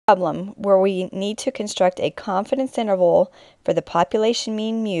problem where we need to construct a confidence interval for the population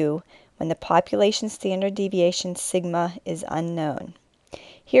mean mu when the population standard deviation sigma is unknown.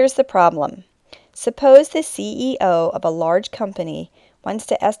 Here's the problem. Suppose the CEO of a large company wants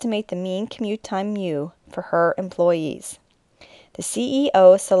to estimate the mean commute time mu for her employees. The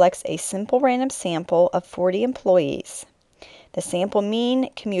CEO selects a simple random sample of 40 employees. The sample mean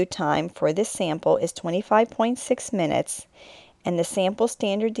commute time for this sample is 25.6 minutes, and the sample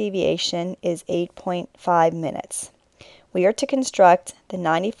standard deviation is 8.5 minutes. We are to construct the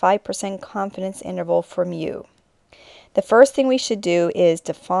 95% confidence interval for mu. The first thing we should do is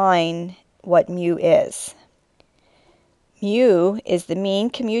define what mu is. Mu is the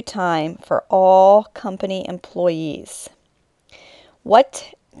mean commute time for all company employees.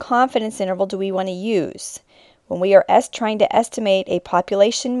 What confidence interval do we want to use? When we are trying to estimate a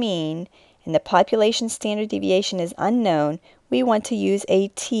population mean and the population standard deviation is unknown, we want to use a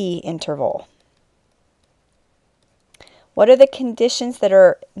t interval. What are the conditions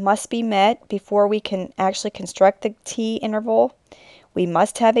that must be met before we can actually construct the t interval? We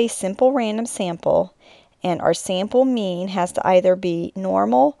must have a simple random sample, and our sample mean has to either be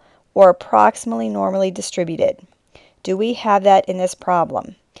normal or approximately normally distributed. Do we have that in this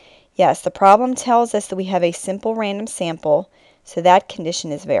problem? Yes, the problem tells us that we have a simple random sample, so that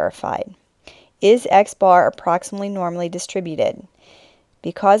condition is verified. Is x bar approximately normally distributed?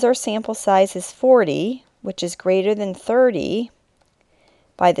 Because our sample size is 40, which is greater than 30,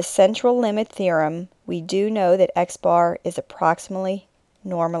 by the central limit theorem, we do know that x bar is approximately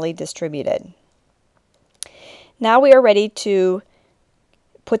normally distributed. Now we are ready to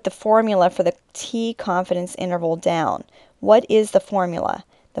put the formula for the t confidence interval down. What is the formula?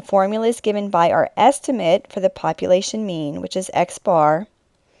 The formula is given by our estimate for the population mean, which is x bar,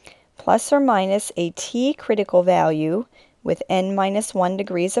 plus or minus a t critical value with n minus 1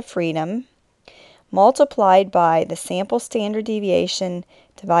 degrees of freedom, multiplied by the sample standard deviation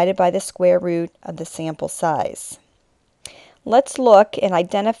divided by the square root of the sample size. Let's look and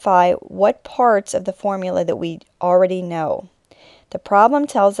identify what parts of the formula that we already know. The problem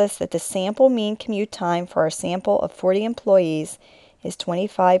tells us that the sample mean commute time for our sample of 40 employees is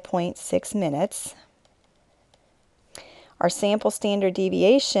 25.6 minutes. Our sample standard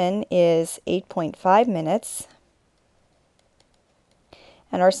deviation is 8.5 minutes.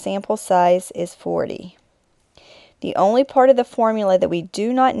 And our sample size is 40. The only part of the formula that we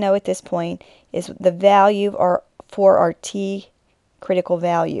do not know at this point is the value for our t critical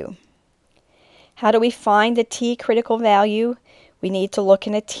value. How do we find the t critical value? We need to look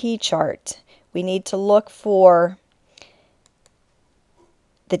in a t-chart. We need to look for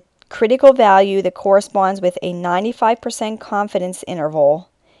the critical value that corresponds with a 95% confidence interval,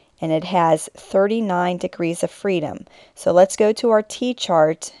 and it has 39 degrees of freedom. So let's go to our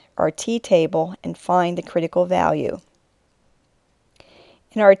t-chart, our t-table, and find the critical value.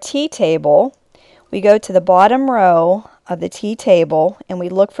 In our t-table, we go to the bottom row of the t-table and we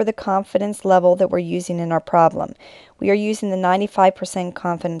look for the confidence level that we're using in our problem. We are using the 95%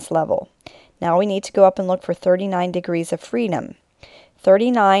 confidence level. Now we need to go up and look for 39 degrees of freedom.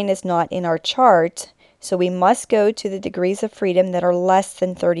 39 is not in our chart, so we must go to the degrees of freedom that are less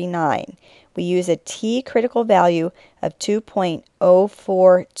than 39. We use a t critical value of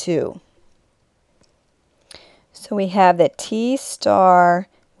 2.042. So we have that t star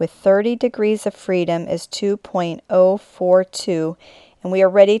with 30 degrees of freedom is 2.042, and we are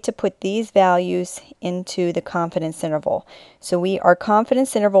ready to put these values into the confidence interval. So our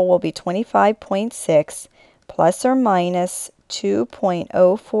confidence interval will be 25.6 plus or minus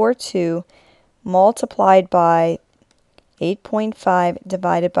 2.042 multiplied by 8.5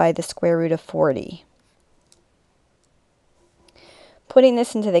 divided by the square root of 40. Putting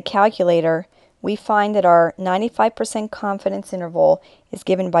this into the calculator, we find that our 95% confidence interval is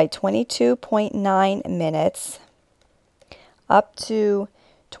given by 22.9 minutes up to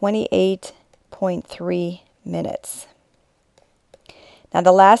 28.3 minutes. Now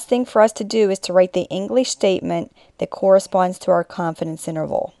the last thing for us to do is to write the English statement that corresponds to our confidence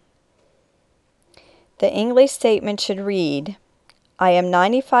interval. The English statement should read, I am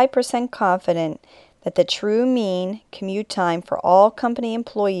 95% confident that the true mean commute time for all company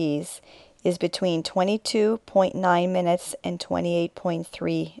employees is between 22.9 minutes and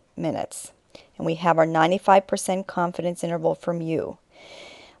 28.3 minutes. And we have our 95% confidence interval for mu.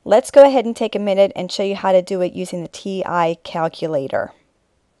 Let's go ahead and take a minute and show you how to do it using the TI calculator.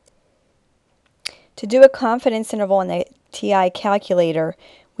 To do a confidence interval in the TI calculator,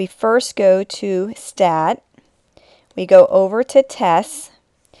 we first go to Stat, we go over to Tests,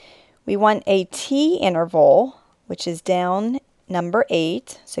 we want a t interval, which is down number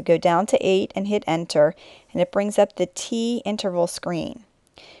 8. So go down to 8 and hit enter, and it brings up the t-interval screen.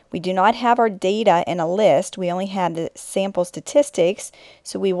 We do not have our data in a list. We only have the sample statistics,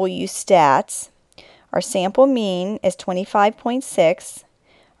 so we will use stats. Our sample mean is 25.6.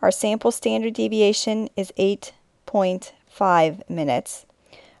 Our sample standard deviation is 8.5 minutes.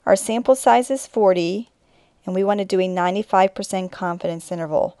 Our sample size is 40, and we want to do a 95% confidence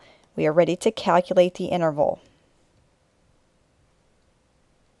interval. We are ready to calculate the interval.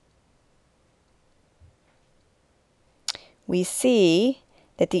 We see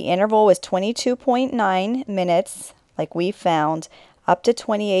that the interval was 22.9 minutes, like we found, up to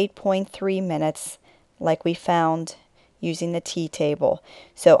 28.3 minutes, like we found using the t-table.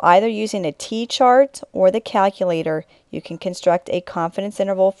 So either using a t-chart or the calculator, you can construct a confidence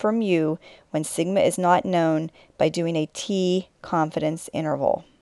interval for mu when sigma is not known by doing a t confidence interval.